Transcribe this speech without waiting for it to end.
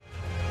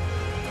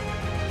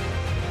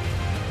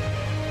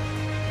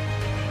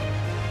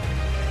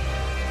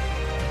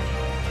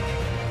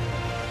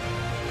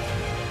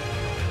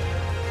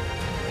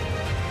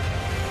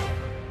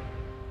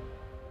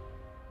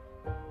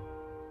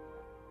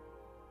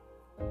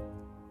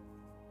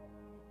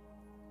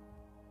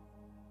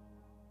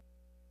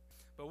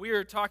We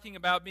are talking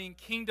about being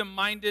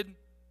kingdom-minded,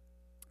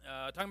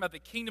 talking about the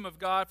kingdom of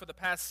God for the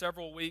past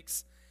several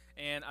weeks,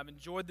 and I've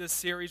enjoyed this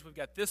series. We've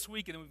got this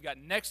week, and then we've got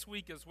next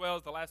week as well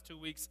as the last 2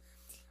 weeks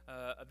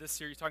of this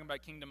series talking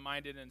about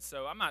kingdom-minded, and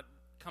so I'm not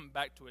coming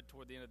back to it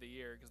toward the end of the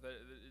year because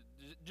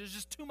there's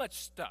just too much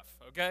stuff,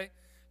 okay?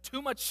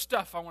 Too much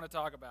stuff I want to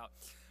talk about.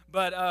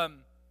 But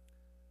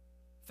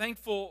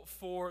thankful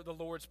for the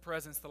Lord's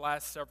presence the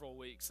last several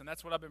weeks, and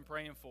that's what I've been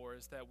praying for,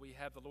 is that we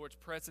have the Lord's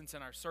presence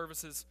in our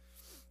services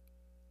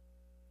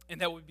and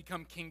that we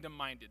become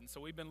kingdom-minded. And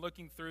so we've been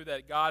looking through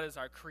that God is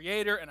our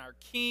creator and our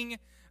king,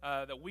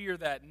 that we are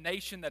that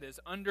nation that is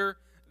under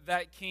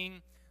that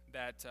king,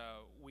 that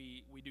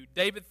we do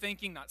David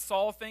thinking, not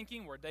Saul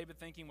thinking, where David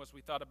thinking was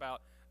we thought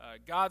about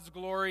God's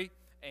glory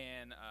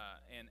and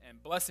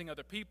blessing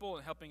other people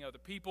and helping other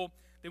people.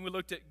 Then we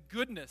looked at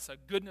goodness, a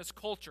goodness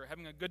culture,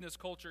 having a goodness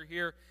culture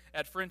here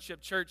at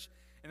Friendship Church.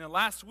 And then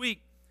last week,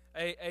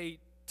 a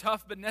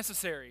tough but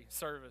necessary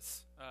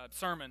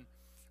sermon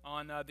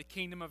on the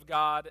kingdom of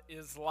God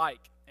is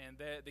like. And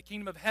the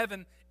kingdom of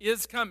heaven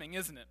is coming,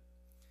 isn't it?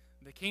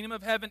 The kingdom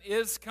of heaven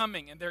is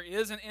coming, and there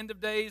is an end of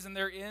days, and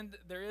there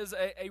is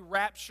a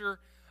rapture.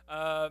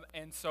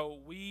 And so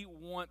we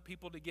want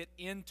people to get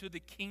into the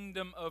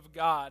kingdom of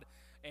God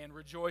and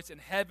rejoice in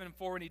heaven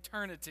for an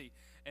eternity.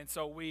 And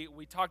so we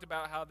talked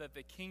about how that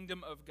the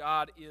kingdom of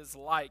God is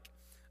like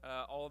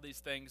all of these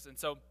things. And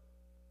so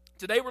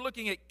today we're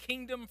looking at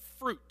kingdom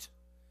fruit.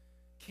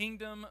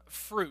 Kingdom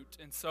fruit.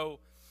 And so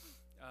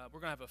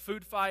we're going to have a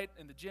food fight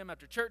in the gym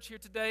after church here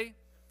today.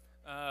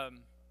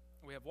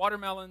 We have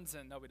watermelons,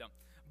 and no, we don't.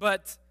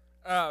 But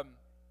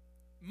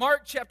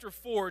Mark chapter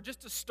 4,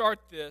 just to start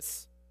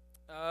this,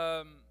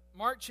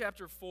 Mark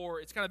chapter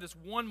 4, it's kind of this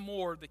one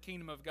more the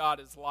kingdom of God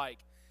is like.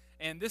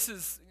 And this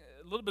is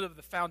a little bit of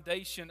the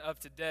foundation of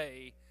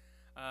today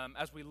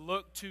as we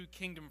look to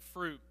kingdom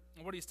fruit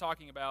and what he's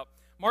talking about.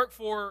 Mark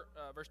 4,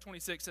 verse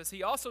 26 says,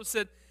 "He also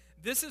said,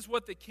 'This is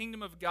what the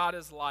kingdom of God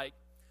is like.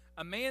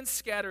 A man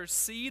scatters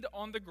seed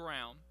on the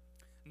ground.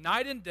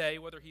 Night and day,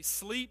 whether he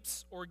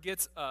sleeps or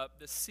gets up,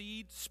 the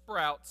seed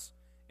sprouts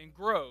and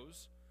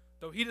grows,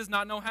 though he does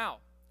not know how.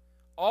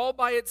 All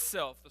by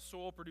itself, the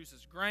soil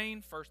produces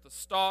grain, first the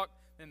stalk,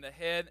 then the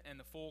head, and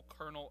the full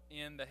kernel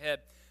in the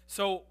head.'"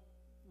 So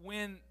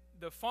when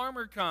the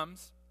farmer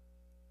comes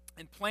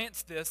and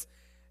plants this,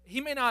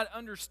 he may not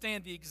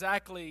understand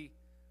exactly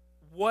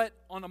what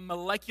on a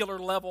molecular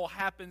level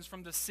happens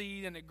from the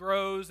seed, and it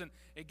grows and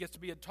it gets to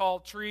be a tall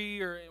tree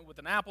or with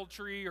an apple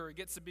tree, or it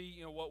gets to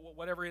be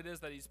whatever it is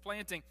that he's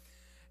planting.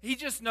 He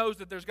just knows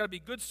that there's got to be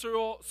good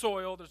soil,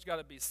 there's got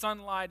to be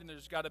sunlight, and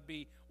there's got to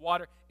be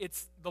water.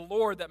 It's the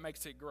Lord that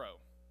makes it grow,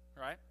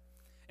 right?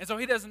 And so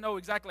he doesn't know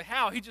exactly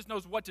how. He just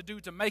knows what to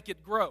do to make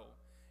it grow.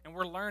 And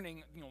we're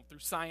learning, through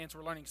science,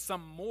 we're learning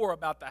some more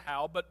about the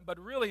how, but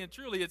really and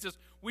truly, it's just,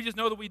 we just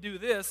know that we do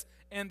this,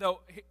 and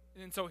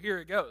so here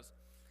it goes.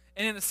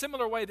 And in a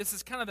similar way, this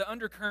is kind of the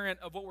undercurrent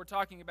of what we're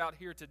talking about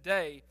here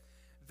today,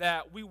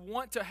 that we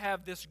want to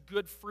have this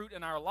good fruit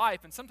in our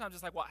life, and sometimes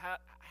it's like, well,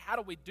 how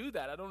do we do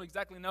that? I don't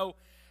exactly know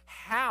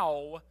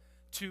how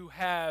to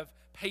have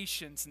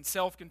patience and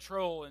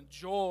self-control and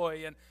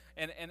joy,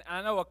 and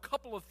I know a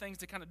couple of things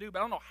to kind of do, but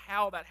I don't know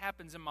how that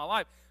happens in my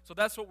life. So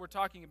that's what we're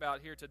talking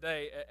about here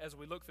today as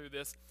we look through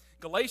this.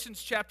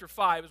 Galatians chapter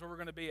 5 is where we're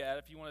going to be at.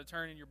 If you want to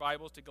turn in your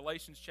Bibles to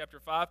Galatians chapter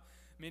 5,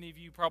 many of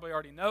you probably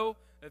already know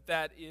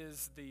that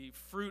is the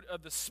fruit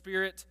of the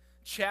Spirit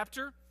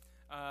chapter.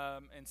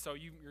 And so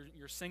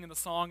you're singing the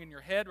song in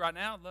your head right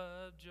now,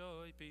 love,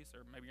 joy, peace,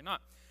 or maybe you're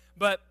not.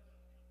 But,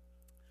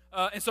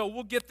 and so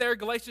we'll get there,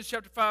 Galatians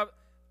chapter 5.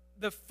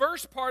 The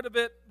first part of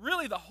it,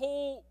 really the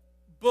whole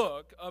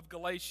book of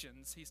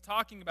Galatians, he's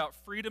talking about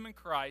freedom in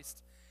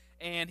Christ,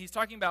 and he's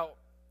talking about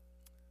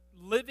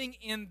living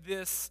in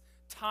this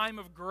time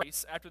of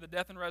grace after the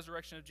death and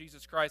resurrection of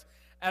Jesus Christ,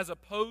 as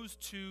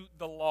opposed to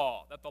the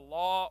law, that the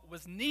law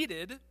was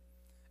needed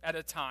at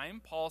a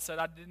time. Paul said,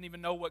 I didn't even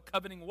know what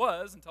coveting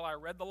was until I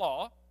read the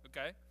law,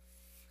 okay?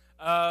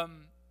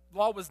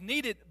 Law was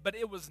needed, but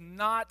it was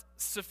not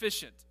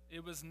sufficient.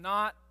 It was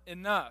not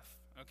enough,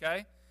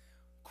 okay?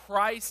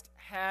 Christ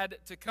had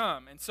to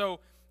come. And so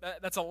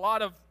that's a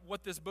lot of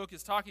what this book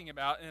is talking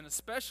about, and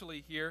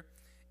especially here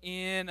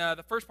in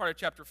the first part of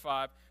chapter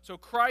 5. So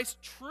Christ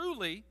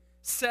truly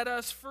set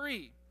us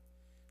free.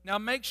 Now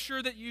make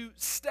sure that you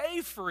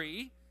stay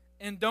free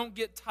and don't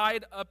get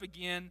tied up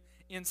again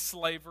in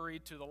slavery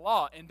to the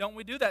law. And don't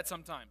we do that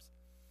sometimes?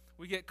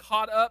 We get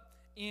caught up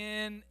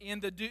in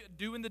the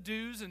doing the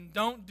do's and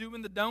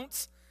doing the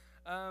don'ts.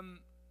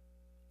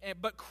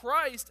 But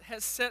Christ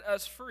has set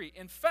us free.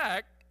 In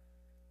fact,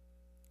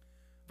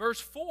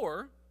 verse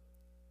 4,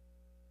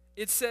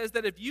 it says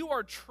that if you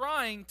are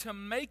trying to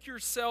make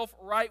yourself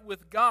right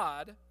with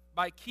God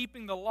by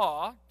keeping the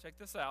law, check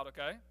this out,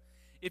 okay?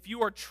 If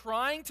you are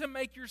trying to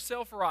make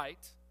yourself right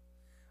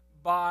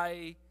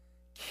by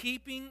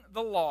keeping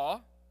the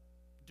law,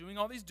 doing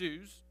all these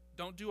do's,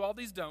 don't do all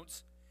these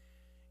don'ts,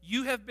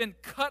 you have been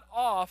cut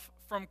off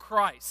from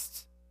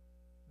Christ,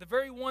 the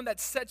very one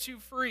that sets you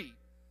free.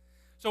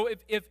 So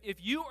if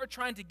you are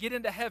trying to get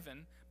into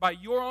heaven by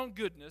your own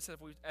goodness,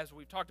 as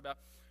we've talked about,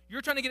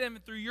 you're trying to get in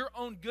through your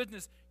own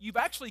goodness, you've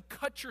actually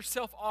cut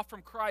yourself off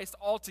from Christ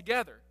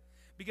altogether.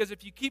 Because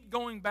if you keep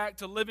going back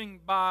to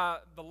living by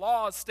the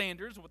law's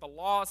standards, what the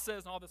law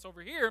says and all this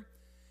over here,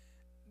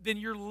 then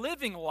you're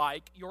living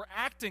like, you're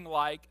acting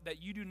like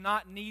that you do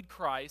not need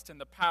Christ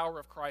and the power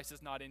of Christ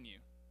is not in you.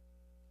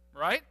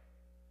 Right?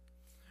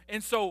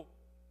 And so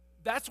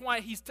that's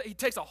why he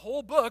takes a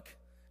whole book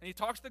and he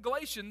talks to the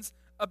Galatians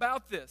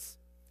about this.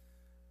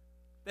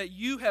 That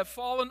you have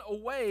fallen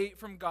away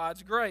from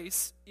God's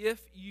grace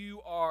if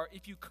you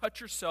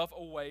cut yourself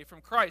away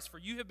from Christ. For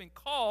you have been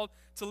called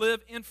to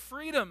live in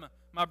freedom,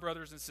 my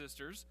brothers and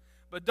sisters.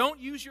 But don't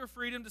use your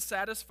freedom to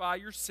satisfy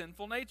your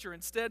sinful nature.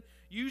 Instead,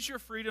 use your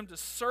freedom to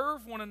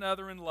serve one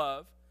another in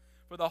love.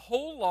 For the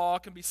whole law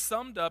can be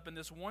summed up in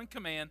this one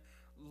command: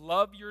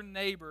 love your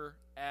neighbor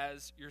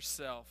as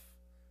yourself.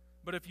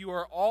 But if you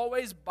are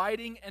always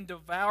biting and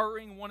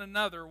devouring one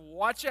another,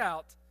 watch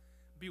out.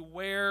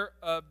 Beware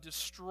of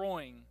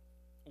destroying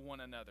one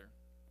another.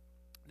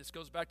 This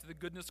goes back to the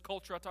goodness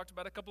culture I talked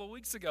about a couple of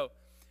weeks ago.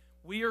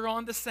 We are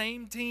on the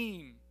same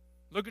team.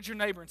 Look at your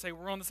neighbor and say,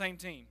 we're on the same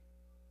team.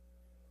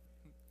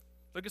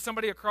 Look at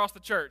somebody across the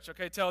church.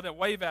 Okay, tell them,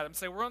 wave at them,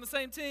 say, we're on the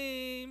same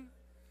team.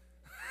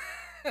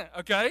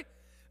 Okay?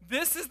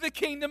 This is the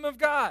kingdom of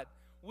God.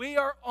 We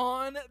are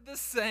on the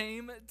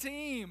same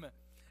team.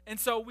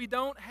 And so we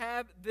don't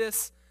have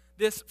this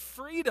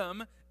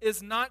freedom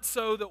is not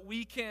so that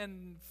we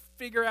can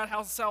figure out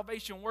how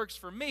salvation works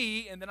for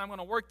me, and then I'm going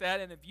to work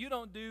that, and if you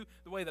don't do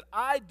the way that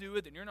I do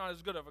it, then you're not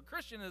as good of a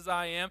Christian as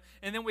I am,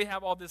 and then we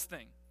have all this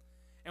thing.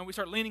 And we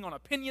start leaning on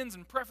opinions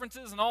and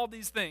preferences and all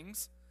these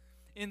things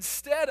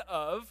instead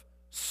of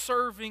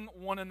serving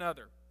one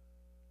another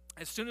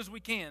as soon as we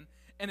can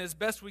and as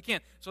best we can.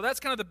 So that's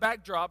kind of the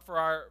backdrop for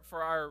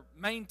our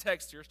main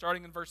text here,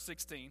 starting in verse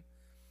 16,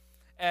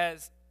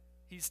 as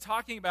he's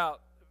talking about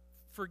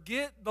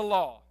forget the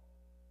law.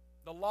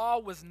 The law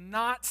was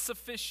not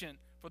sufficient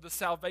for the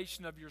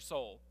salvation of your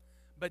soul,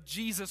 but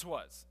Jesus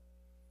was.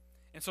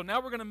 And so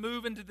now we're going to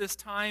move into this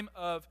time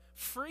of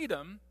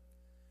freedom,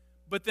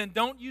 but then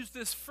don't use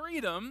this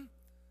freedom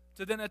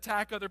to then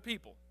attack other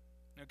people,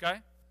 okay?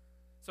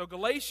 So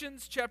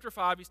Galatians chapter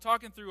 5, he's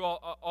talking through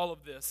all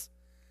of this.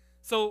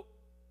 So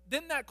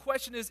then that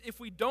question is, if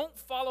we don't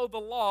follow the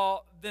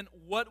law, then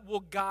what will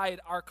guide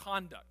our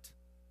conduct?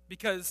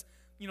 Because,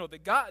 you know, the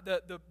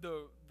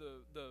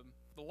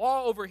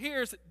law over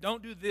here is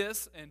don't do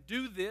this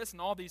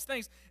and all these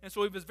things. And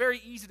so it was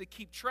very easy to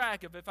keep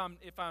track of if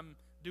I'm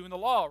doing the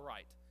law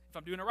right. If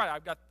I'm doing it right,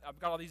 I've got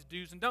all these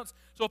do's and don'ts.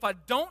 So if I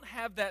don't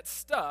have that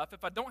stuff,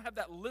 if I don't have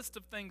that list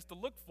of things to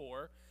look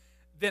for,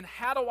 then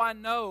how do I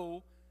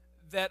know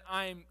that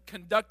I'm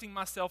conducting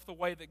myself the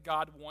way that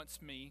God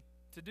wants me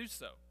to do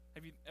so?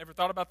 Have you ever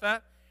thought about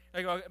that?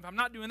 Like, if I'm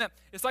not doing that,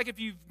 it's like if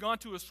you've gone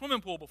to a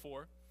swimming pool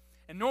before,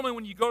 and normally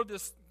when you go to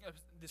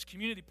this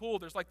community pool,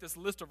 there's like this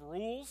list of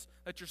rules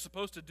that you're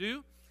supposed to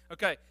do.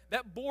 Okay,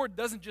 that board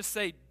doesn't just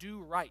say do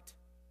right.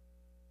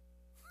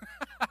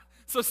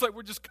 So it's like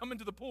we're just coming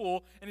to the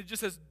pool and it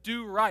just says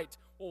do right.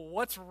 Well,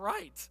 what's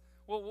right?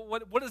 Well,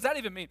 what does that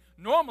even mean?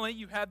 Normally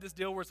you have this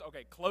deal where it's,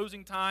 okay,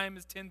 closing time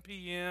is 10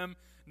 p.m.,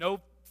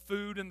 no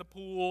food in the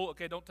pool,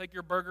 okay, don't take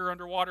your burger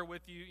underwater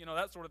with you, you know,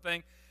 that sort of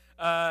thing.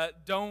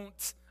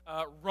 Don't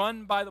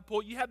run by the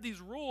pool. You have these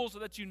rules so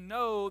that you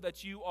know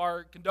that you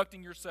are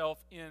conducting yourself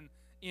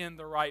in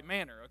the right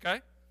manner, okay?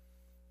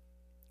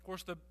 Of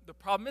course, the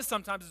problem is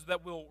sometimes is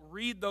that we'll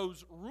read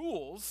those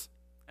rules,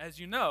 as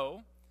you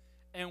know,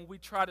 and we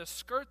try to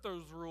skirt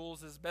those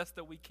rules as best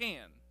that we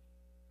can,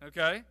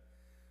 okay?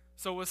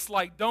 So it's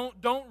like, don't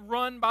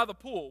run by the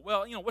pool.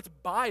 Well, you know, what's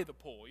by the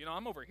pool? You know,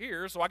 I'm over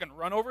here, so I can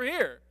run over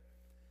here.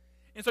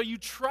 And so you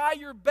try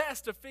your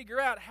best to figure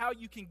out how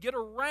you can get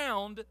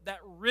around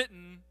that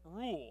written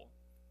rule,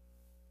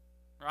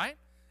 right?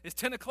 It's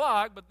 10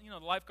 o'clock, but, you know,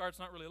 the lifeguard's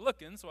not really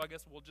looking, so I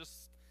guess we'll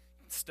just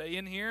stay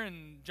in here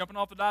and jumping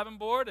off the diving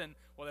board, and,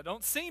 well, they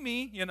don't see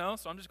me, you know,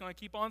 so I'm just going to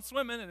keep on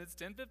swimming, and it's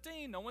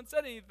 10:15. No one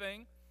said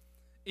anything,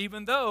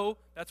 even though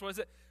that's what it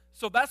said.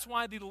 So that's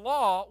why the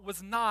law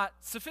was not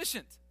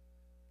sufficient,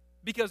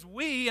 because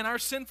we, in our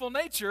sinful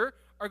nature,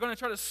 are going to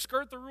try to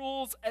skirt the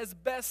rules as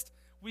best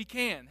we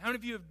can. How many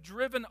of you have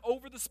driven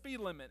over the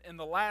speed limit in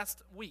the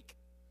last week?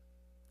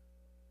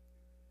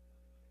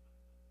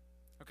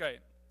 Okay,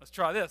 let's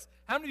try this.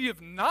 How many of you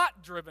have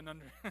not driven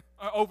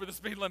over the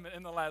speed limit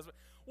in the last week?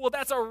 Well,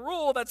 that's a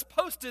rule that's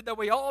posted that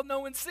we all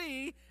know and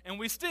see, and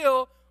we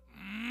still,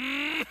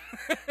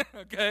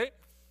 okay?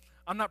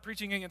 I'm not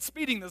preaching against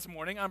speeding this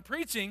morning. I'm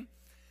preaching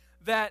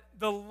that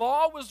the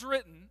law was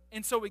written,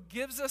 and so it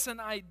gives us an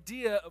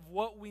idea of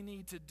what we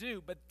need to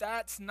do, but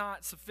that's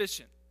not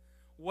sufficient.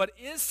 What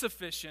is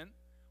sufficient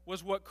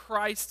was what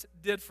Christ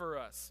did for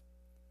us.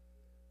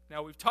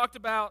 Now, we've talked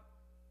about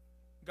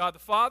God the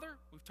Father,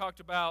 we've talked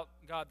about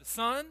God the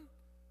Son,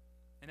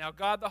 and now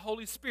God the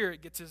Holy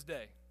Spirit gets his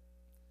day.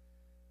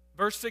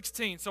 Verse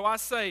 16, so I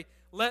say,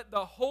 let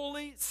the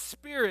Holy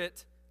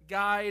Spirit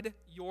guide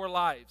your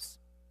lives.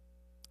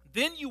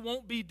 then you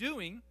won't be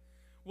doing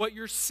what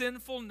your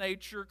sinful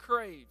nature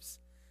craves.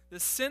 The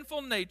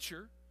sinful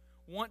nature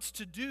wants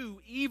to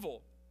do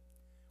evil,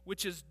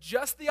 which is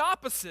just the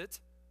opposite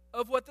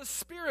of what the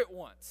Spirit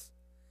wants.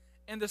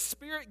 And the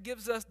Spirit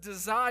gives us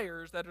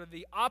desires that are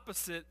the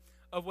opposite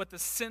of what the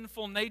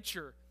sinful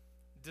nature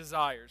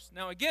desires.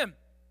 Now again,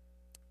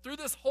 through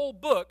this whole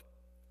book,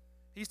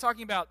 he's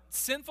talking about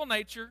sinful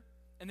nature,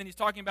 and then he's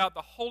talking about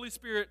the Holy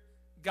Spirit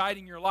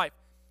guiding your life.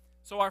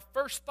 So our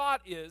first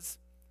thought is,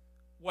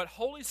 what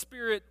Holy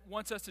Spirit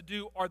wants us to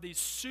do are these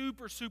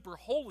super, super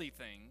holy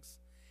things,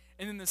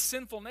 and then the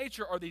sinful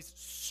nature are these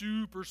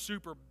super,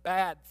 super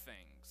bad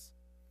things.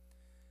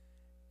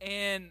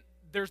 And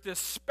there's this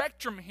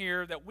spectrum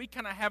here that we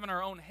kind of have in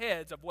our own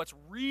heads of what's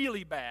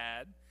really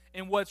bad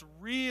and what's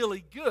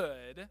really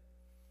good.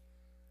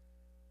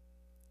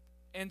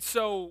 And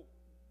so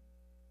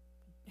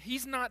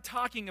he's not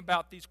talking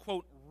about these,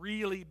 quote,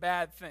 really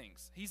bad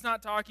things. He's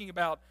not talking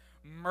about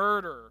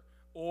murder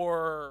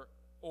or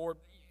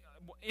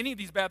any of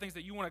these bad things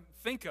that you want to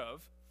think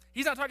of.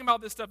 He's not talking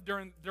about this stuff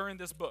during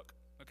this book,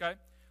 okay?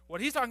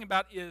 What he's talking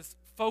about is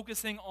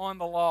focusing on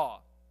the law.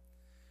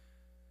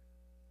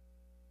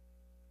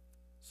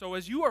 So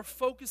as you are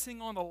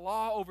focusing on the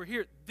law over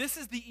here, this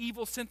is the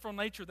evil, sinful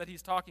nature that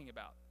he's talking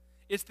about.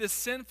 It's this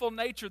sinful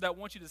nature that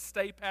wants you to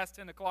stay past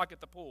 10 o'clock at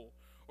the pool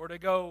or to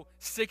go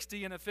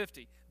 60 and a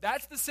 50.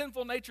 That's the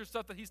sinful nature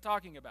stuff that he's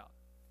talking about.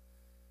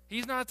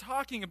 He's not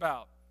talking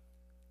about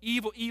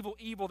evil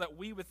that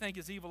we would think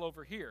is evil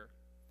over here.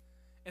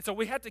 And so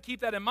we have to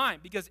keep that in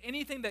mind, because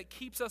anything that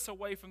keeps us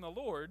away from the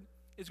Lord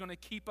is going to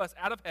keep us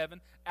out of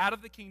heaven, out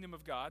of the kingdom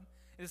of God.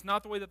 And it's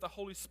not the way that the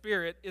Holy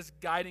Spirit is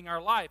guiding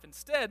our life.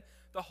 Instead,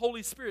 the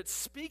Holy Spirit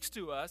speaks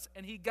to us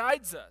and he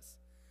guides us,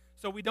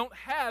 so we don't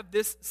have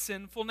this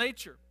sinful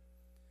nature.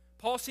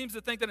 Paul seems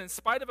to think that in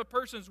spite of a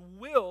person's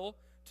will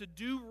to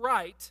do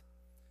right,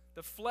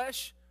 the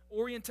flesh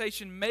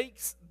orientation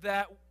makes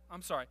that,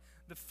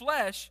 the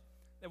flesh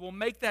that will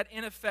make that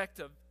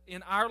ineffective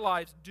in our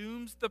lives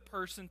dooms the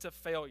person to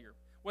failure.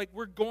 Like,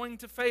 we're going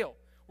to fail.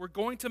 We're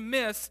going to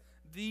miss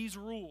these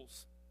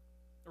rules.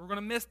 We're going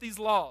to miss these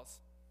laws.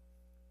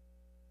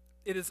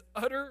 It is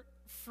utter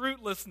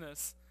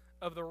fruitlessness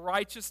of the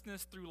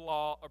righteousness through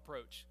law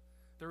approach.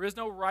 There is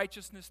no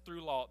righteousness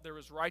through law. There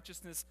is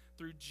righteousness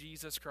through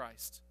Jesus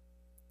Christ.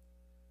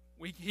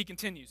 He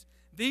continues,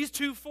 these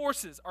two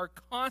forces are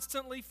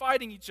constantly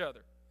fighting each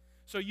other.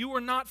 So you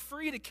are not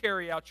free to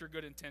carry out your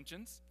good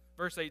intentions.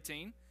 Verse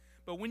 18,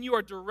 but when you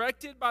are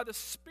directed by the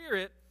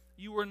Spirit,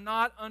 you are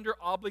not under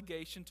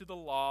obligation to the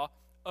law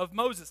of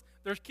Moses.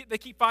 They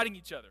keep fighting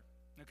each other,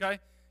 okay?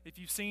 If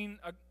you've seen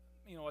a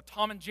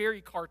Tom and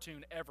Jerry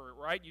cartoon ever,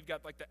 right? You've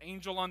got like the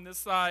angel on this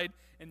side,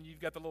 and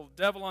you've got the little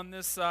devil on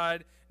this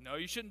side. No,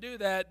 you shouldn't do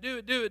that.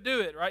 Do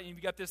it, right? And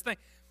you've got this thing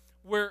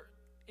where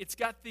it's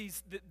got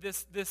these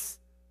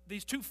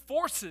two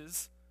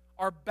forces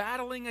are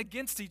battling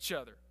against each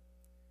other.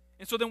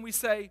 And so then we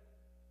say,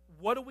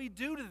 what do we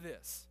do to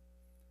this?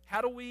 How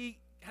do we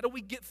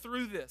get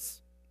through this?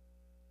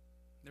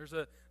 There's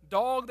a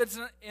dog that's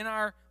in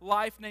our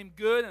life named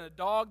good and a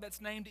dog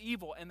that's named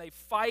evil, and they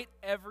fight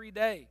every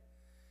day.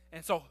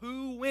 And so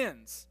who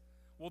wins?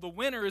 Well, the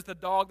winner is the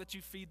dog that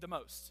you feed the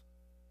most.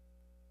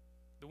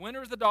 The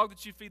winner is the dog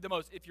that you feed the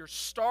most. If you're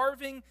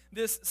starving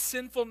this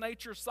sinful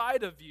nature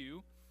side of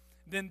you,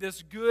 then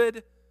this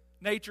good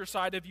nature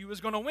side of you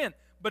is going to win.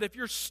 But if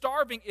you're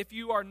starving, if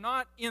you are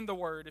not in the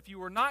Word, if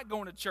you are not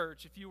going to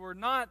church, if you are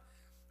not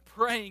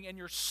praying, and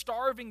you're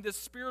starving this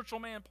spiritual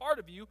man part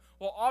of you,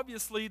 well,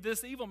 obviously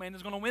this evil man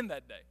is going to win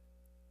that day.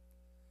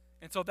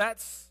 And so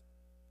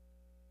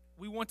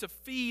we want to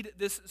feed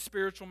this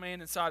spiritual man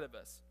inside of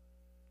us.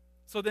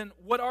 So then,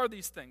 what are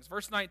these things?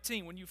 Verse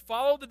 19, when you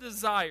follow the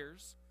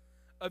desires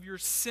of your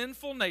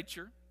sinful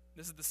nature,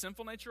 this is the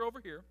sinful nature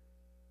over here,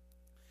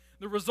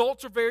 the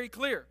results are very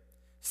clear.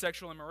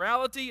 Sexual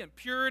immorality,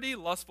 impurity,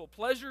 lustful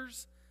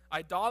pleasures,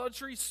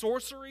 idolatry,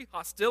 sorcery,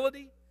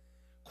 hostility,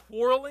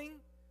 quarreling,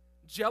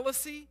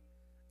 jealousy,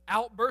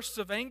 outbursts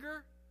of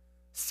anger,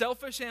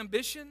 selfish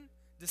ambition,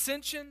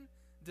 dissension,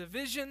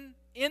 division,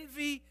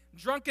 envy,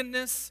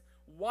 drunkenness,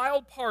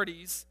 wild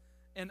parties,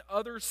 and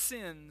other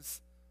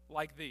sins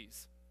like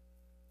these.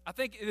 I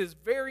think it is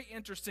very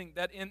interesting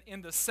that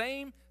in the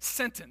same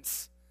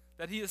sentence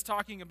that he is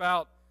talking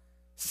about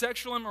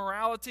sexual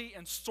immorality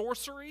and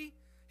sorcery,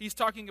 he's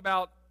talking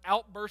about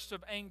outbursts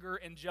of anger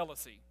and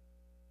jealousy.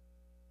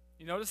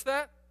 You notice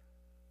that?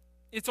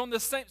 It's on the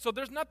same, so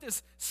there's not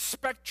this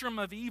spectrum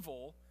of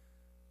evil.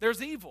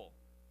 There's evil.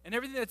 And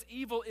everything that's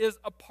evil is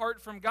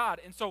apart from God.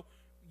 And so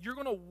you're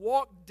going to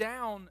walk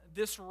down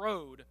this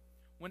road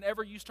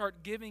whenever you start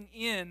giving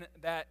in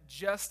that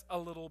just a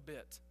little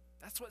bit.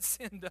 That's what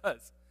sin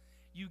does.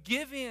 You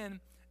give in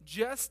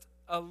just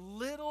a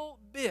little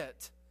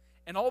bit,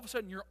 and all of a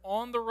sudden you're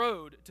on the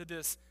road to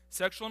this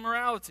sexual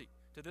immorality,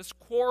 to this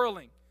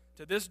quarreling,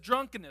 to this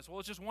drunkenness. Well,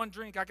 it's just one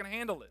drink, I can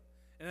handle it.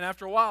 And then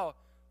after a while,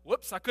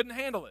 whoops, I couldn't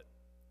handle it.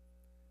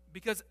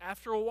 Because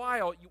after a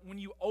while, when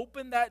you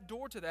open that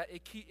door to that,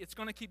 it's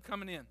going to keep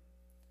coming in.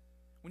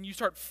 when you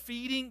start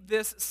feeding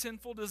this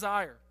sinful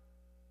desire.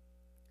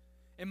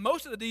 And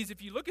most of the deeds,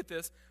 if you look at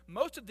this,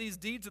 most of these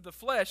deeds of the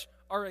flesh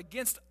are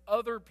against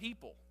other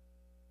people.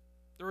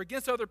 They're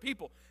against other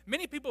people.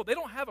 Many people, they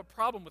don't have a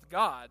problem with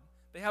God.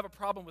 They have a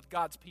problem with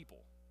God's people.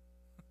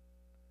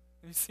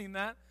 Have you seen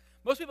that?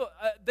 Most people,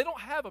 they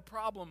don't have a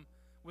problem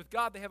with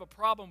God. They have a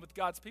problem with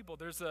God's people.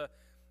 There's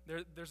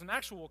an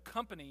actual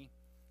company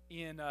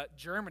in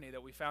Germany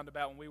that we found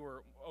about when we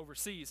were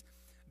overseas,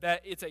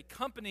 that it's a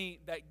company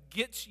that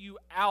gets you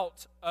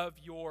out of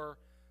your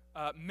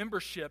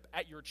membership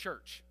at your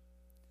church.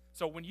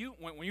 So when you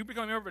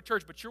become a member of a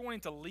church, but you're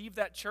wanting to leave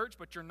that church,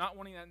 but you're not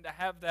wanting to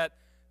have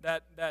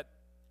that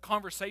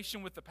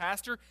conversation with the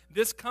pastor,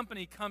 this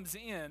company comes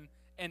in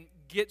and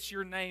gets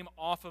your name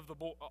off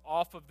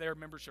of their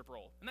membership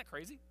roll. Isn't that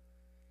crazy?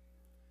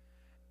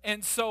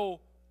 And so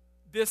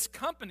this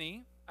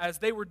company, as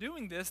they were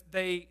doing this,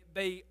 they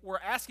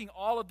were asking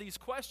all of these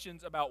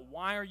questions about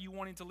why are you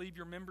wanting to leave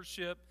your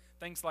membership,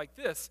 things like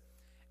this.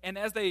 And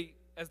as they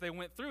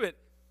went through it,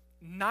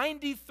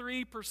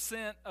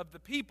 93% of the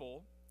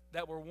people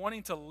that were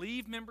wanting to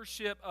leave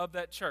membership of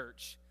that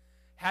church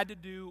had to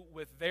do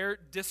with their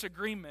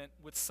disagreement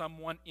with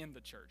someone in the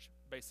church,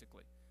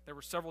 basically. There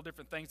were several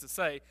different things to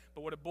say,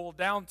 but what it boiled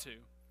down to.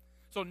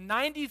 So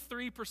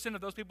 93%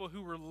 of those people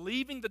who were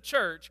leaving the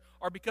church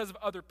are because of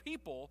other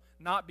people,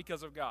 not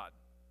because of God.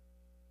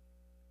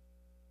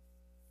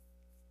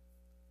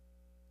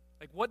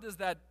 Like, what does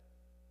that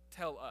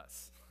tell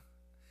us?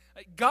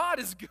 Like, God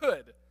is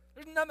good.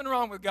 There's nothing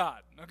wrong with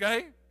God,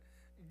 okay?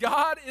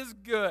 God is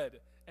good,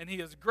 and He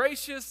is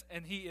gracious,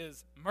 and He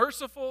is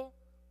merciful.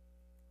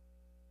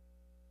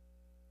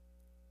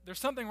 There's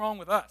something wrong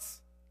with us.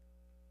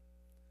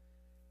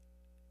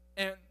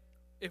 And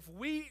if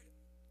we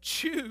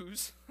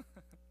choose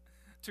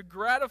to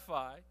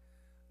gratify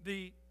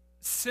the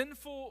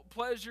sinful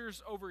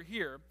pleasures over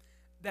here,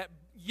 that,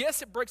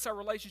 yes, it breaks our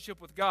relationship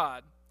with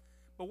God,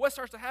 but what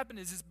starts to happen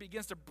is it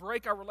begins to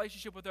break our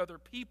relationship with other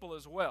people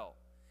as well.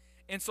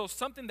 And so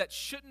something that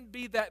shouldn't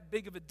be that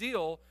big of a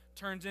deal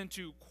turns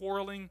into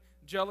quarreling,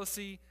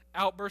 jealousy,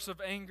 outbursts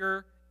of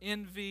anger,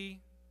 envy,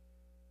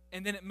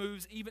 and then it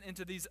moves even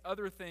into these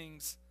other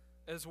things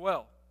as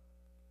well.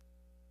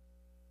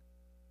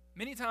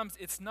 Many times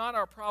it's not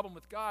our problem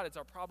with God, it's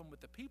our problem with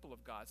the people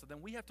of God. So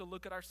then we have to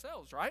look at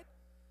ourselves, right?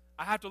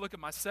 I have to look at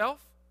myself.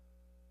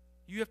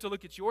 You have to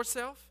look at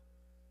yourself.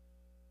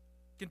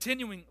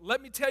 Continuing,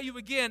 let me tell you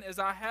again, as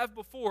I have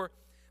before,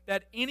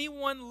 that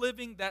anyone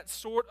living that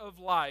sort of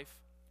life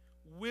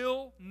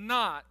will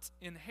not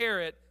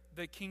inherit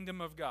the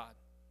kingdom of God.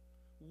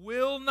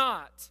 Will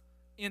not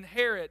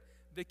inherit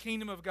the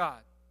kingdom of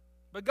God.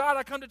 But God,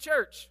 I come to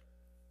church.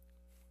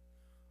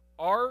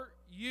 Are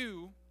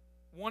you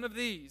one of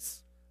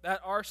these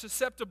that are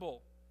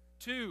susceptible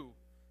to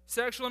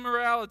sexual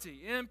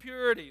immorality,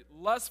 impurity,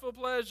 lustful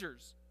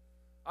pleasures,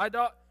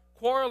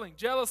 quarreling,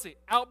 jealousy,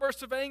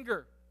 outbursts of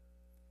anger?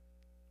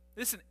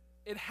 Listen,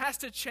 it has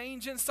to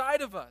change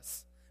inside of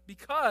us,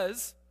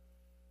 because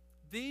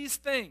these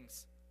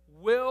things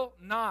will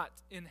not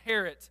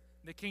inherit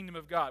the kingdom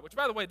of God. Which,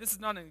 by the way, this is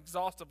not an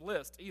exhaustive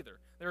list either.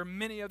 There are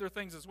many other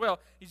things as well.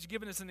 He's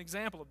given us an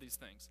example of these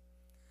things.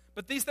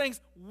 But these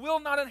things will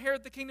not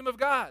inherit the kingdom of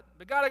God.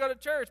 But God, I go to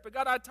church. But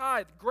God, I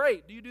tithe.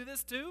 Great. Do you do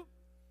this too?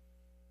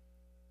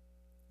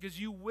 Because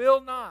you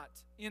will not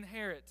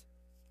inherit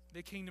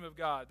the kingdom of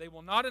God. They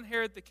will not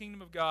inherit the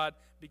kingdom of God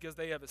because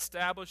they have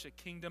established a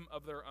kingdom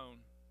of their own.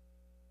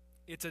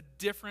 It's a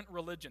different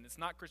religion. It's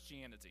not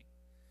Christianity.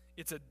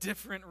 It's a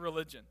different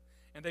religion.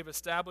 And they've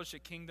established a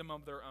kingdom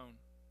of their own.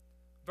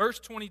 Verse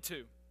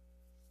 22.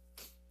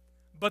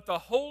 But the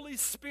Holy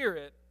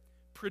Spirit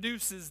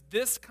produces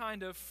this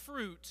kind of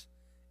fruit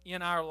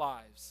in our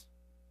lives: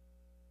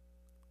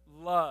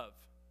 love,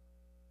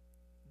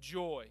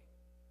 joy,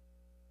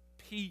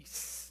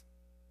 peace,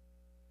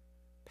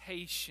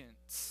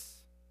 patience,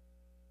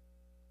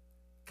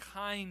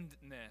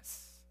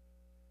 kindness,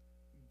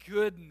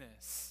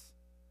 goodness,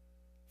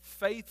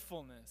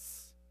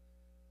 faithfulness,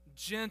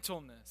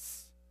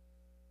 gentleness,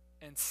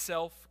 and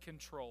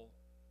self-control.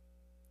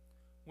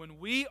 When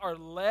we are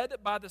led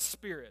by the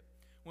Spirit,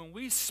 when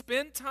we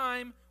spend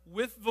time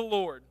with the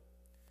Lord,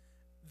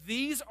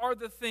 these are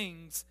the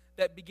things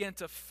that begin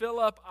to fill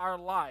up our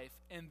life,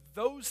 and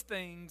those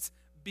things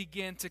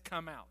begin to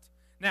come out.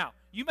 Now,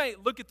 you may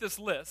look at this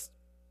list,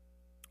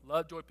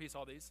 love, joy, peace,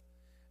 all these,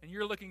 and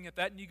you're looking at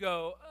that and you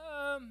go,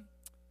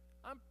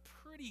 I'm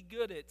pretty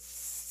good at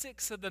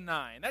 6 of the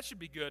 9. That should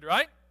be good,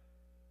 right?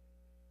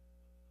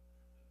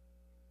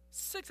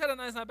 6 out of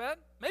 9 is not bad.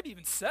 Maybe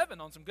even 7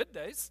 on some good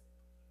days.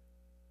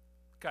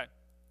 Okay.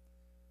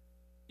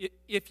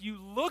 If you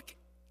look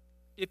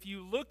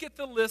at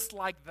the list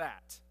like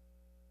that,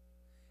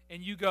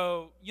 and you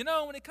go,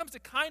 when it comes to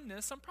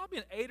kindness, I'm probably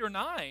an 8 or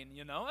 9,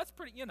 that's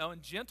pretty,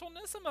 and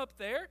gentleness, I'm up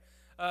there,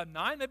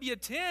 9, maybe a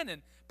 10,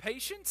 and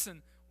patience,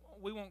 and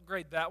we won't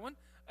grade that one,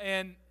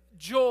 and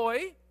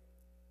joy.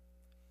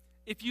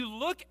 If you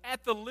look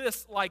at the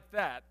list like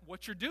that,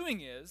 what you're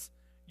doing is,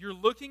 you're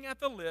looking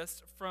at the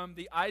list from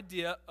the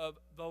idea of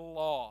the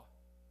law.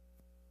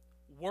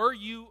 Were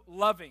you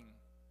loving?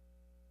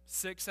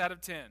 6 out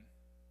of 10.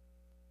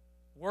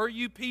 Were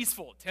you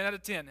peaceful? 10 out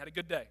of 10. Had a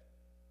good day.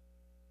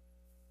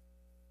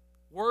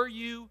 Were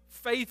you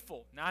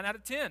faithful? 9 out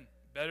of 10.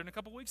 Better than a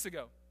couple weeks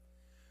ago.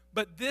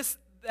 But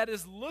that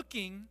is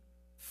looking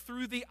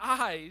through the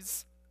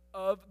eyes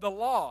of the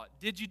law.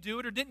 Did you do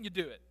it or didn't you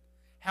do it?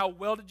 How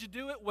well did you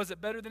do it? Was it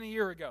better than a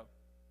year ago?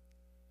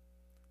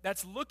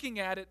 That's looking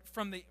at it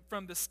from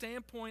the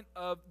standpoint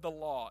of the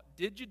law.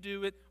 Did you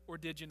do it or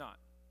did you not?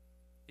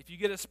 If you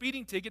get a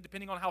speeding ticket,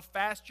 depending on how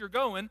fast you're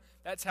going,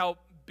 that's how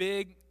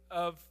big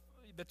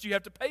that you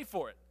have to pay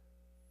for it.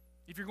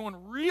 If you're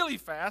going really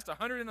fast,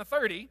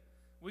 130,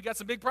 we got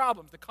some big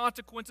problems. The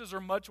consequences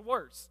are much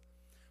worse.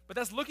 But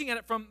that's looking at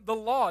it from the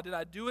law. Did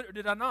I do it or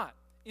did I not?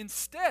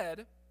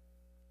 Instead,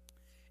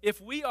 if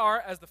we are,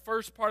 as the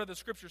first part of the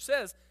scripture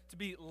says, to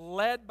be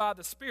led by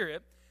the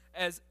Spirit,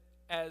 as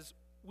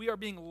we are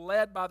being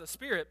led by the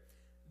Spirit,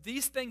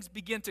 these things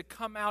begin to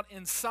come out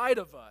inside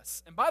of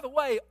us. And by the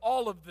way,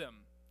 all of them.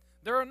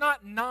 There are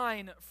not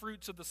 9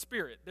 fruits of the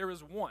Spirit. There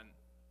is 1.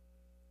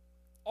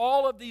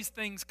 All of these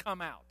things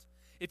come out.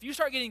 If you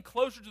start getting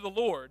closer to the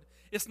Lord,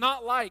 it's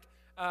not like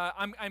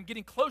I'm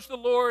getting close to the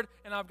Lord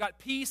and I've got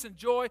peace and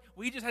joy.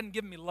 Well, He just hadn't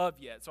given me love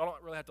yet, so I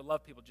don't really have to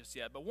love people just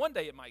yet. But one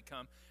day it might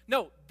come.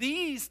 No,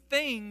 these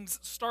things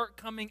start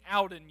coming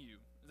out in you.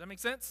 Does that make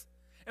sense?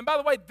 And by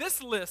the way,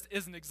 this list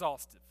isn't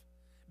exhaustive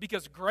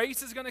because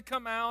grace is going to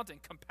come out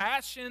and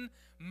compassion,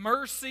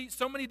 mercy,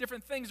 so many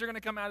different things are going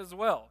to come out as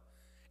well.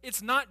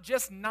 It's not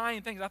just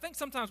 9 things. I think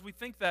sometimes we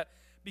think that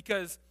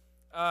because,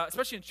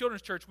 especially in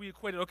children's church, we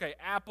equated, okay,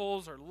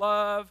 apples or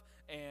love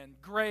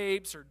and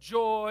grapes or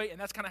joy,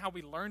 and that's kind of how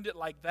we learned it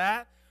like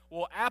that.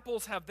 Well,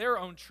 apples have their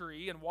own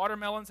tree, and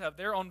watermelons have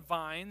their own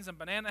vines, and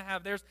banana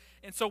have theirs,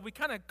 and so we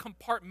kind of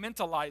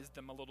compartmentalized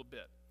them a little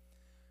bit.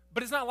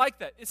 But it's not like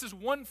that. This is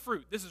one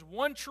fruit. This is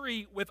one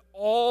tree with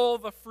all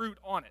the fruit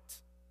on it.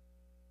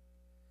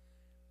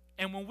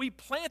 And when we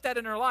plant that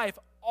in our life,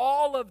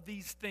 all of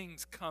these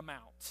things come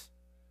out.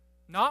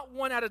 Not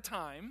one at a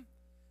time,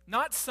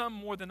 not some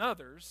more than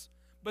others,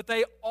 but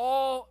they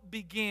all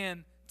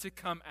begin to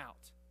come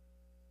out.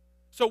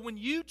 So when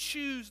you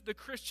choose the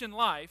Christian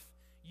life,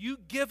 you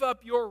give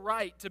up your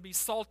right to be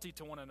salty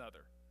to one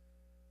another.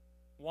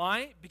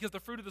 Why? Because the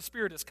fruit of the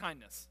Spirit is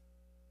kindness.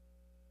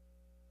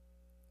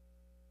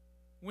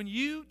 When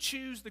you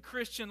choose the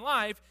Christian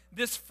life,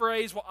 this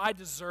phrase, well, I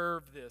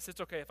deserve this.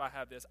 It's okay if I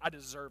have this. I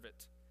deserve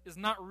it, is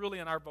not really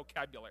in our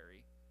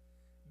vocabulary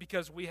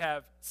because we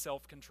have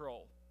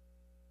self-control.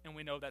 And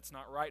we know that's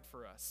not right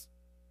for us.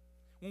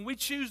 When we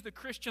choose the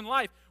Christian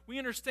life, we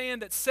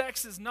understand that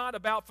sex is not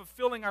about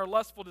fulfilling our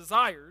lustful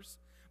desires,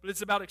 but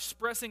it's about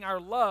expressing our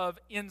love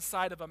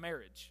inside of a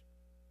marriage.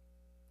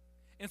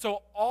 And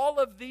so all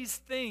of these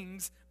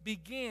things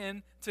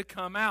begin to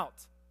come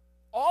out.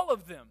 All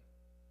of them.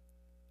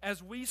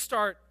 As we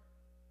start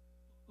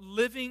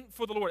living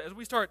for the Lord, as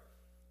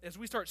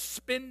we start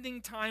spending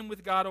time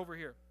with God over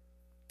here,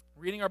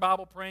 reading our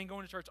Bible, praying,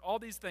 going to church, all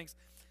these things,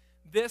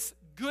 this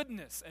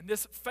goodness and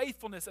this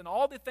faithfulness and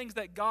all the things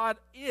that God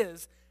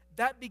is,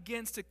 that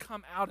begins to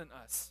come out in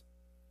us.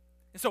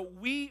 And so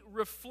we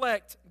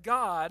reflect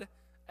God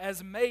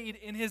as made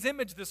in His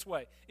image this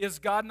way. Is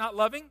God not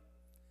loving?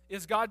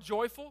 Is God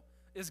joyful?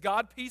 Is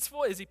God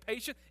peaceful? Is He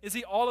patient? Is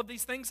He all of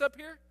these things up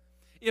here?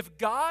 If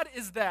God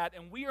is that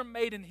and we are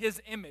made in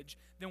His image,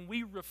 then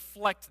we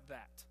reflect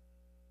that.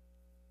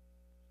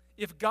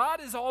 If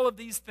God is all of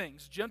these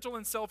things, gentle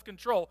and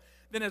self-control,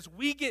 then as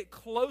we get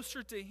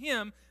closer to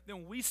Him,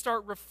 then we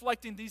start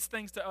reflecting these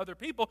things to other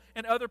people,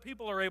 and other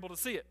people are able to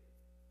see it.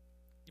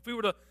 If we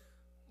were to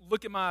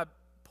look at my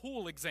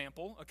pool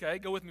example, okay,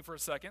 go with me for a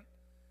second.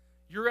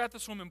 You're at the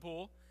swimming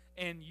pool,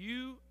 and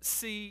you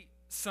see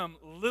some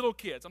little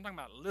kids, I'm talking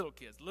about little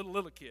kids,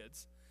 little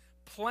kids,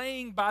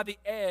 playing by the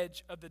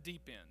edge of the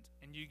deep end,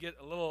 and you get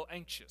a little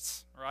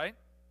anxious, right?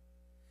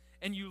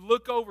 And you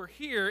look over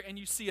here and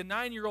you see a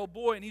 9-year-old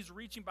boy and he's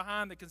reaching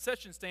behind the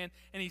concession stand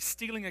and he's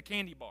stealing a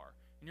candy bar.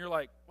 And you're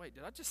like, wait,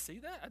 did I just see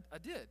that? I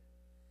did.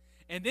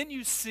 And then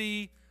you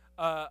see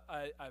a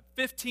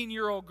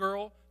 15-year-old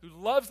girl who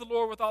loves the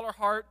Lord with all her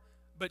heart,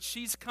 but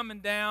she's coming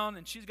down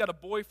and she's got a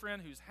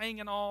boyfriend who's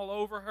hanging all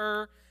over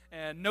her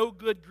and no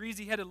good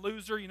greasy-headed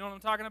loser. You know what I'm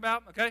talking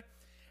about? Okay?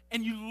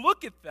 And you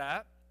look at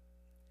that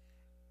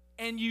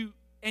and you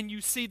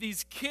see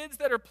these kids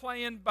that are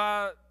playing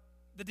by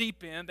the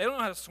deep end. They don't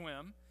know how to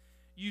swim.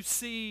 You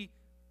see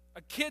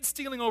a kid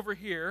stealing over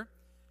here.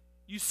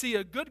 You see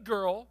a good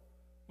girl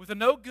with a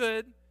no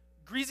good,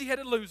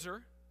 greasy-headed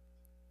loser.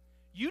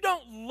 You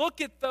don't look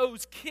at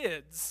those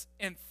kids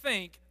and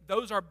think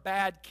those are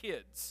bad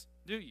kids,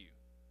 do you?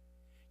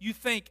 You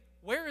think,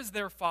 where is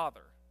their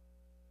father?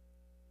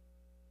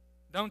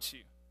 Don't you?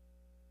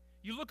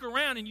 You look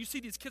around and you see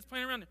these kids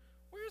playing around.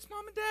 Where's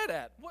mom and dad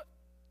at? What?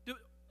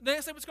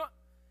 They say what's going on?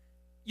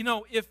 You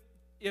know, if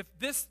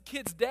this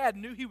kid's dad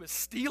knew he was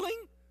stealing,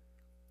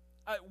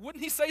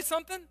 wouldn't he say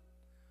something?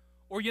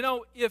 Or, you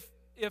know, if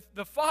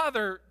the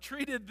father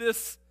treated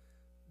this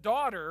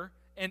daughter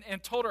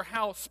and told her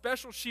how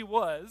special she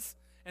was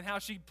and how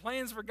she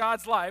plans for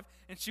God's life,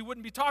 and she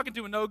wouldn't be talking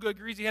to a no good,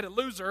 greasy-headed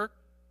loser.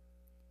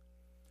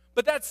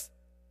 But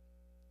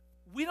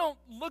we don't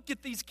look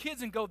at these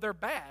kids and go, they're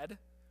bad.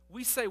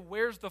 We say,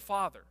 where's the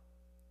father?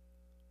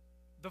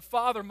 The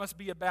father must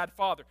be a bad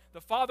father.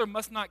 The father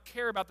must not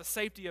care about the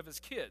safety of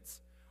his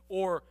kids,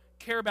 or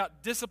care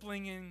about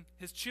disciplining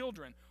his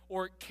children,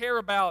 or care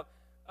about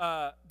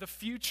the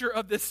future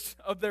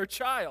of their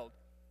child.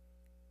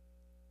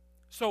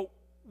 So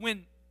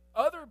when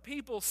other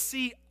people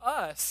see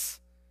us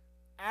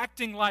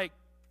acting like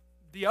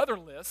the other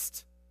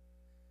list,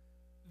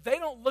 they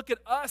don't look at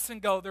us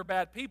and go, they're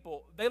bad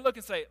people. They look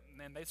and say,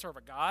 man, they serve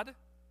a God?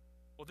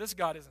 Well, this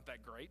God isn't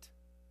that great.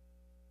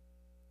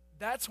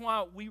 That's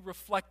why we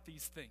reflect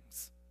these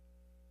things.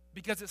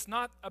 Because it's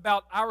not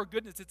about our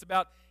goodness, it's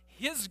about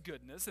His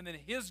goodness, and then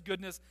His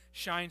goodness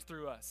shines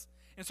through us.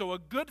 And so a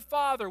good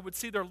father would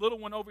see their little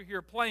one over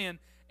here playing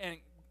and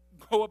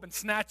go up and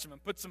snatch him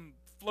and put some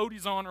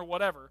floaties on or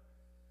whatever,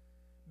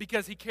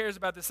 because he cares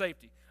about the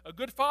safety. A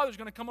good father is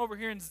going to come over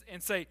here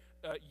and say,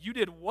 you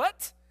did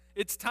what?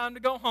 It's time to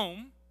go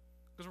home,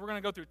 because we're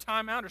going to go through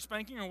timeout or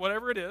spanking or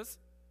whatever it is,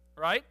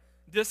 right?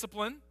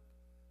 Discipline.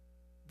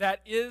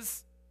 That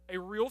is a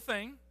real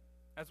thing.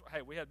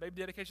 Hey, we had baby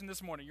dedication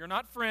this morning. You're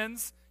not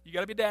friends. You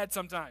got to be dad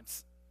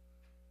sometimes.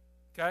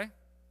 Okay?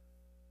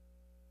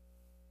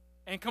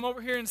 And come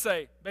over here and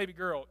say, baby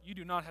girl, you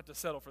do not have to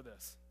settle for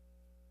this.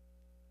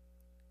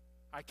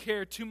 I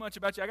care too much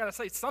about you. I got to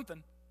say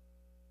something.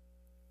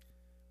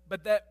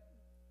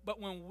 But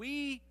when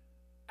we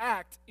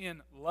act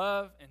in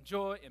love and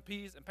joy and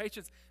peace and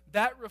patience,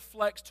 that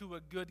reflects to a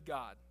good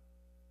God.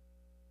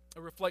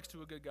 It reflects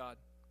to a good God.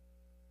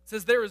 It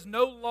says there is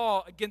no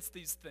law against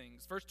these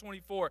things. Verse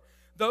 24,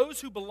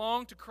 those who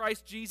belong to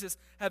Christ Jesus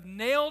have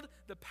nailed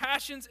the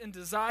passions and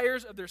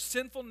desires of their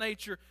sinful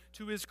nature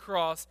to His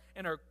cross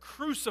and are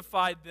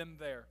crucified them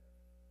there.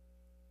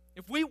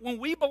 When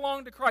we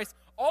belong to Christ,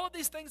 all of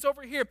these things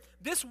over here,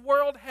 this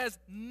world has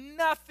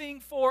nothing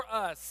for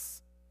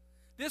us.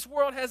 This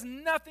world has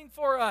nothing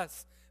for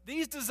us.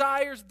 These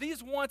desires,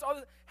 these wants, all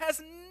this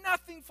has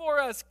nothing for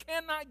us,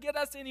 cannot get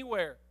us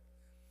anywhere.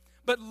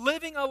 But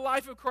living a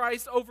life of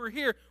Christ over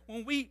here,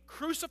 when we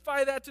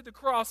crucify that to the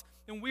cross,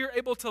 then we are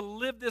able to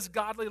live this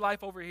godly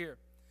life over here,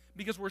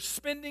 because we're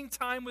spending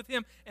time with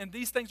Him, and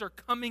these things are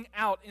coming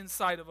out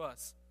inside of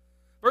us.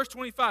 Verse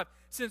 25,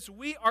 since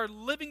we are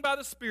living by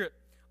the Spirit,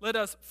 let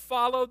us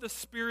follow the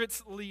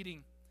Spirit's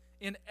leading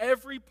in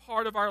every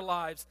part of our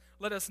lives.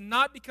 Let us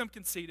not become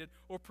conceited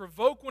or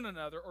provoke one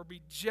another or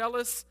be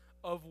jealous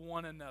of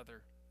one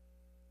another.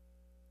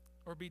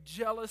 Or be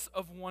jealous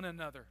of one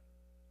another.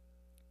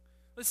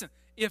 Listen,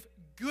 if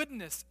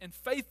goodness and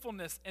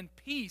faithfulness and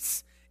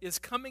peace is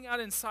coming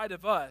out inside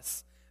of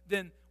us,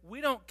 then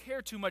we don't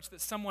care too much that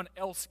someone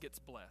else gets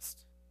blessed.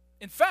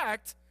 In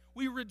fact,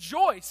 we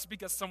rejoice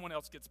because someone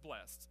else gets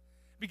blessed.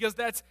 Because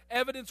that's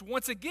evidence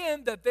once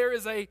again that there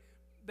is a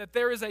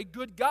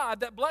good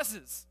God that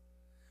blesses.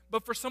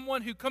 But for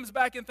someone who comes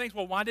back and thinks,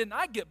 well, why didn't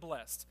I get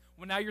blessed?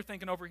 Well, now you're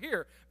thinking over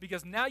here,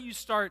 because now you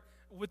start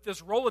with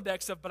this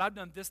Rolodex of, but I've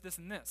done this, this,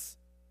 and this,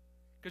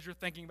 because you're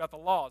thinking about the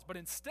laws. But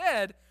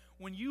instead,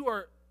 when you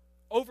are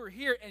over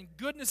here and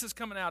goodness is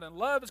coming out and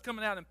love is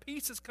coming out and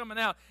peace is coming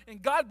out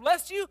and God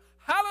bless you,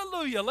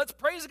 hallelujah, let's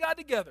praise God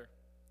together.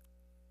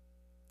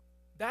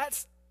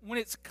 That's when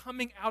it's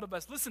coming out of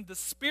us. Listen, the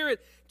Spirit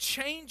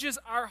changes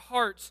our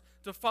hearts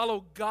to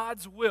follow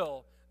God's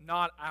will,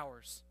 not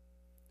ours.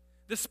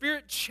 The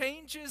Spirit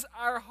changes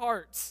our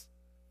hearts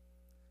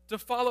to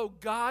follow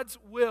God's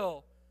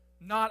will,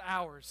 not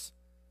ours.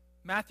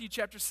 Matthew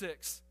chapter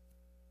 6,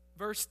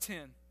 verse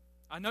 10.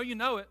 I know you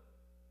know it.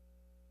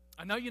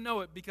 I know you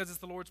know it because it's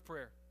the Lord's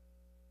Prayer.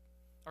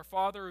 Our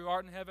Father who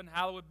art in heaven,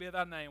 hallowed be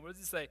thy name. What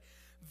does it say?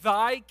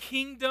 Thy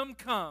kingdom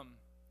come,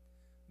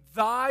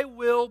 thy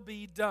will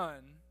be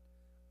done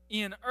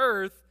in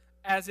earth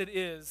as it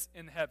is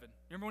in heaven.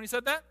 Remember when he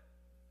said that?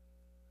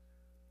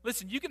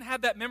 Listen, you can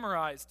have that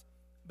memorized,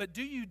 but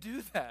do you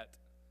do that?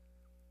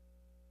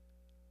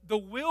 The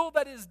will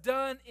that is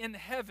done in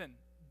heaven,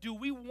 do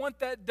we want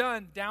that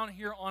done down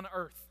here on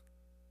earth?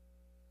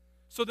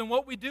 So then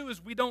what we do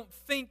is we don't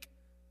think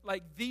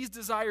like these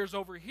desires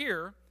over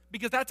here,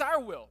 because that's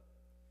our will.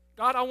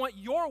 God, I want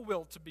your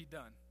will to be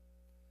done.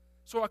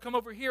 So I come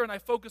over here and I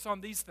focus on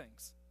these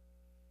things.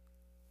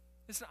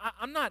 Listen,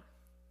 I'm not...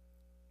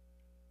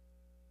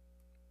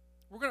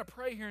 We're going to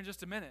pray here in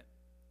just a minute.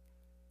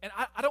 And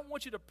I don't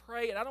want you to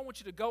pray, and I don't want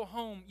you to go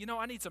home,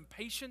 I need some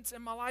patience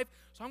in my life,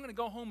 so I'm going to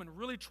go home and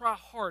really try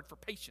hard for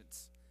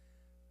patience.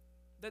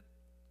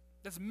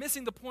 That's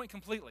missing the point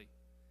completely.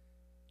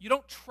 You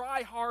don't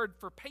try hard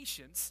for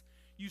patience.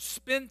 You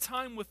spend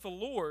time with the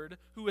Lord,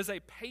 who is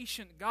a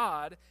patient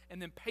God,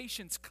 and then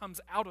patience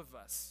comes out of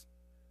us.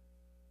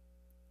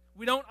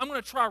 I'm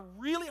going to try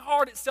really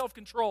hard at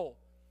self-control.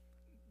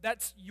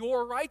 That's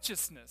your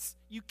righteousness.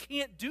 You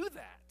can't do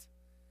that.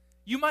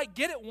 You might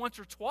get it once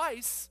or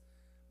twice,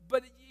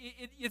 but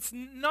it's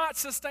not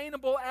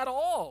sustainable at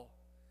all.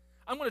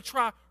 I'm going to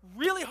try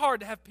really hard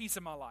to have peace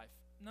in my life.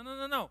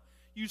 No.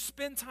 You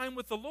spend time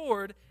with the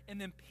Lord, and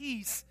then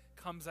peace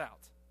comes out.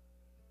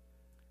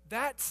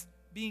 That's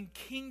being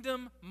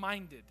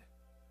kingdom-minded.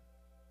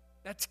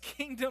 That's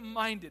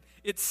kingdom-minded.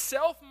 It's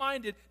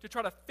self-minded to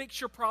try to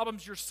fix your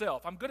problems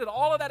yourself. I'm good at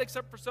all of that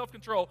except for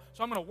self-control,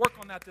 so I'm going to work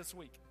on that this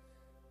week.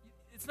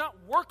 It's not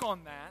work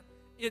on that.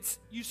 It's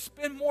you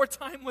spend more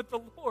time with the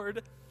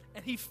Lord,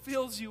 and He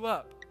fills you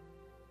up.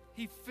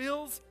 He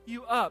fills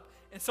you up.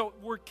 And so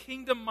we're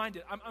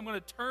kingdom-minded. I'm going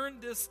to turn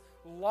this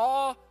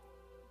law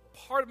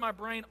part of my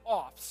brain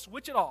off,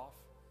 switch it off,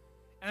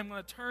 and I'm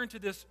going to turn to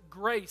this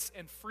grace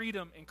and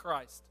freedom in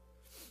Christ.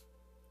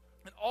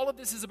 And all of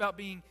this is about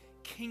being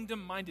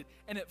kingdom-minded,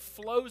 and it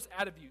flows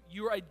out of you.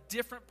 You're a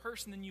different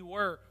person than you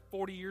were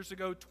 40 years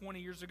ago, 20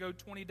 years ago,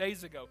 20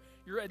 days ago.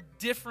 You're a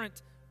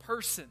different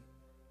person.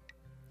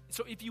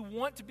 So if you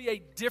want to be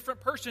a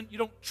different person, you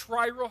don't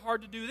try real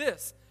hard to do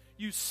this.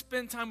 You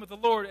spend time with the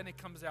Lord, and it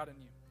comes out in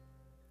you.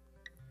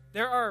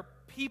 There are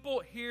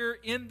people here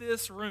in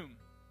this room,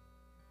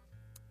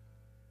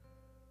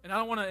 and I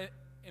don't want to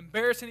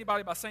embarrass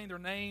anybody by saying their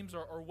names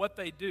or what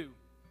they do,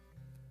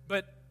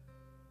 but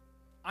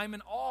I'm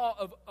in awe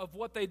of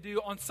what they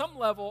do. On some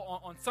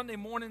level, on Sunday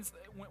mornings,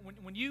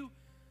 when you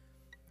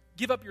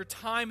give up your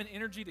time and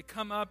energy to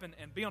come up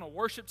and be on a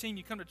worship team,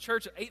 you come to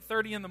church at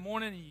 8:30 in the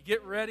morning and you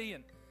get ready,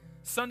 and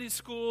Sunday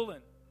school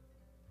and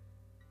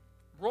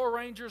Royal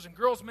Rangers and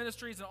girls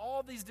ministries and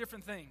all these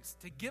different things.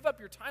 To give up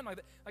your time like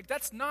that,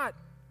 that's not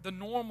the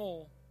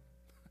normal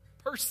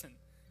person,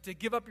 to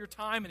give up your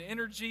time and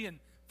energy and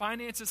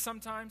finances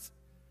sometimes.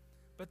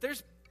 But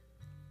there's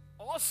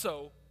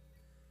also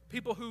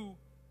people who,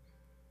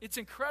 it's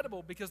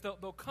incredible because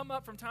they'll come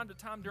up from time to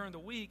time during the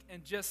week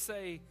and just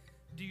say,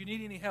 do you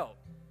need any help?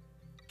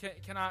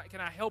 Can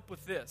I help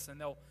with this? And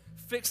they'll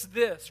fix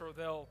this, or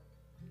they'll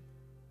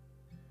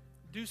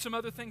do some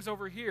other things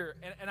over here.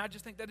 And I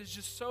just think that is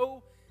just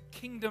so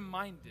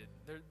kingdom-minded.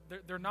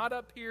 They're not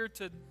up here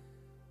to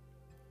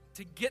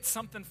get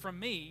something from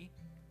me.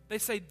 They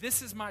say,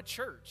 this is my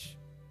church.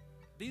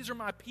 These are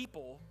my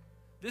people.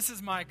 This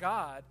is my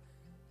God.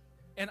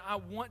 And I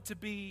want to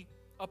be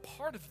a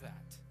part of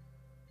that.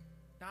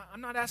 Now,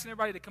 I'm not asking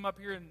everybody to come up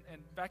here and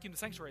vacuum the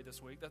sanctuary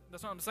this week.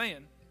 That's not what I'm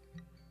saying.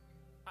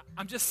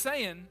 I'm just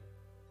saying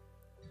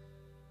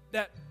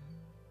that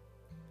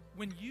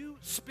when you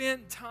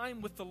spend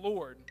time with the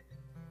Lord,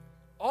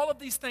 all of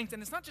these things,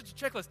 and it's not just a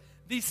checklist,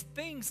 these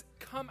things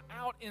come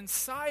out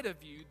inside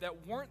of you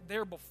that weren't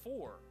there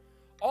before.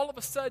 All of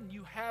a sudden,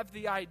 you have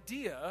the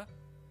idea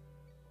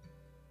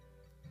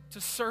to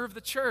serve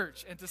the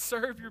church and to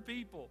serve your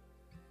people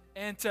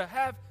and to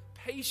have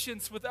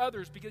patience with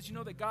others because you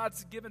know that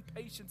God's given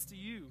patience to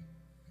you.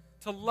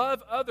 To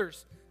love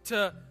others,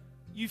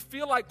 you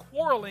feel like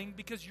quarreling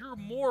because you're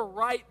more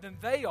right than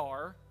they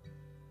are,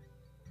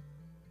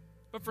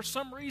 but for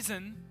some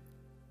reason,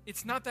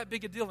 it's not that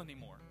big a deal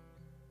anymore.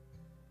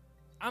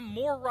 I'm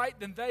more right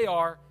than they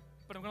are,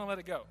 but I'm going to let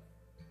it go.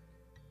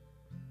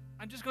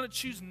 I'm just going to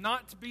choose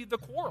not to be the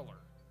quarreler,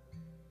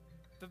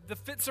 the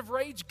fits of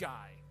rage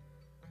guy.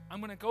 I'm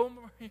going to go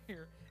over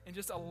here and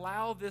just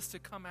allow this to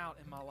come out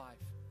in my life.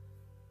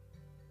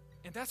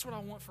 And that's what I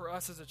want for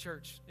us as a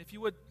church. If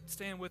you would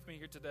stand with me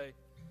here today,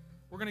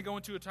 we're going to go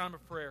into a time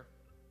of prayer.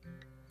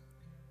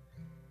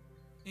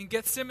 In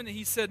Gethsemane,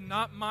 he said,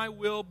 not my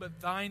will,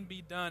 but thine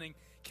be done. And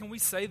can we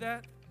say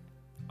that?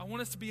 I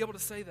want us to be able to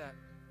say that.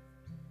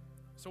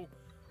 So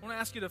I want to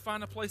ask you to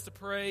find a place to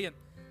pray, and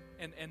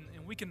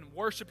we can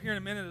worship here in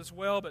a minute as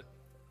well, but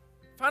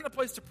find a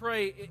place to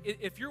pray.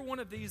 If you're one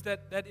of these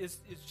that is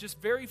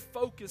just very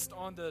focused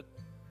on the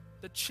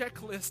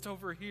checklist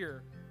over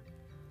here,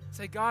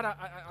 say, God,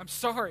 I'm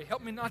sorry.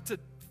 Help me not to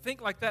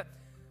think like that,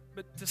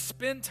 but to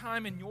spend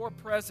time in your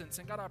presence.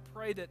 And God, I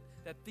pray that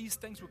these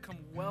things would come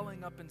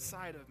welling up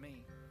inside of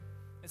me.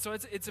 And so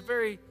it's a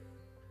very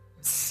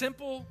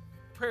simple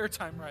prayer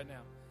time right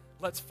now.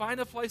 Let's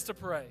find a place to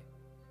pray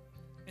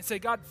and say,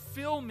 God,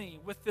 fill me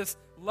with this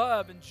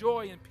love and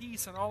joy and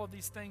peace and all of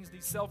these things,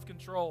 these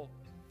self-control.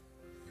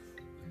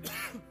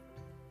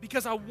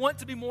 Because I want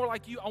to be more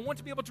like you. I want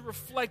to be able to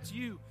reflect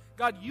you.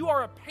 God, you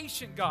are a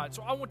patient God,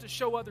 so I want to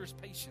show others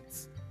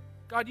patience.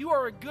 God, you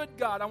are a good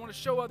God. I want to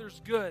show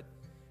others good.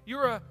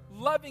 You're a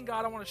loving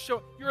God. I want to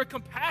show. You're a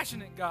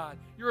compassionate God.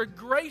 You're a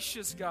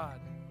gracious God.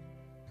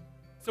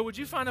 So would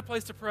you find a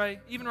place to pray?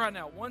 Even right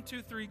now. 1,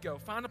 2, 3, go.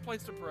 Find a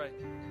place to pray.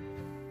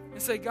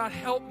 And say, God,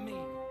 help me.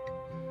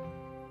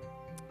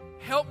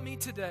 Help me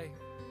today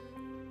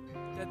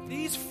that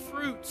this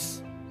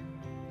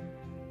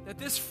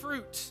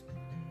fruit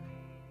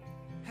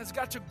has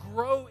got to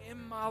grow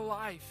in my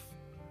life.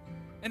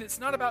 And it's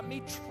not about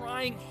me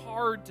trying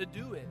hard to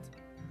do it.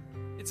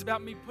 It's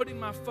about me putting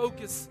my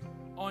focus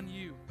on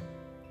you,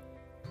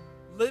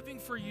 living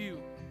for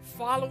you,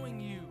 following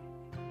you,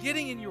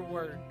 getting in your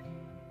word.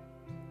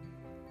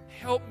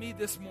 Help me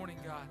this morning,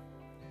 God.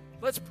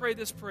 Let's pray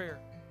this prayer.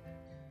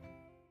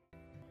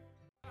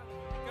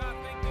 God,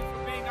 thank you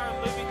for being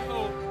our living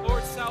hope.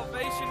 Lord,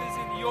 salvation is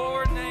in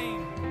your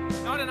name,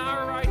 not in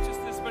our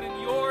righteousness, but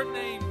in your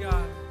name,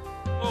 God.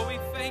 Lord, we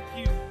thank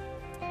you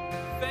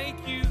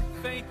thank you,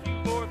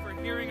 Lord, for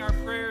hearing our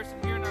prayers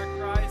and hearing our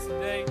cries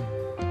today.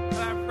 God,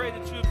 I pray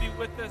that you would be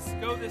with us.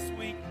 Go this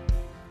week.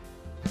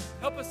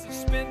 Help us to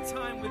spend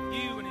time with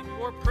you and in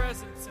your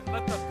presence, and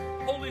let the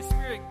Holy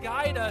Spirit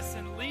guide us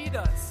and lead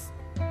us.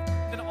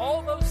 Then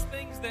all those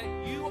things that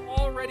you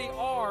already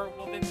are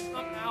will then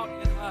come out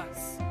in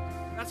us.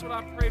 That's what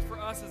I pray for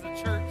us as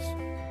a church.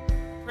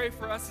 Pray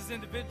for us as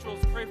individuals.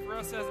 Pray for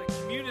us as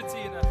a community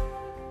and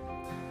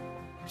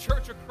a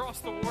church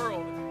across the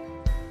world,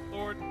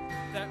 Lord,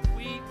 that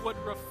we would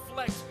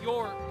reflect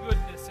your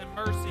goodness and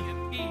mercy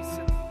and peace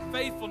and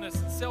faithfulness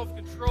and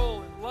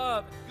self-control and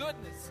love and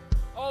goodness.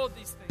 All of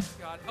these things,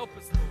 God, help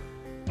us,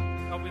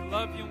 Lord. God, we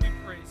love you and we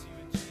praise you.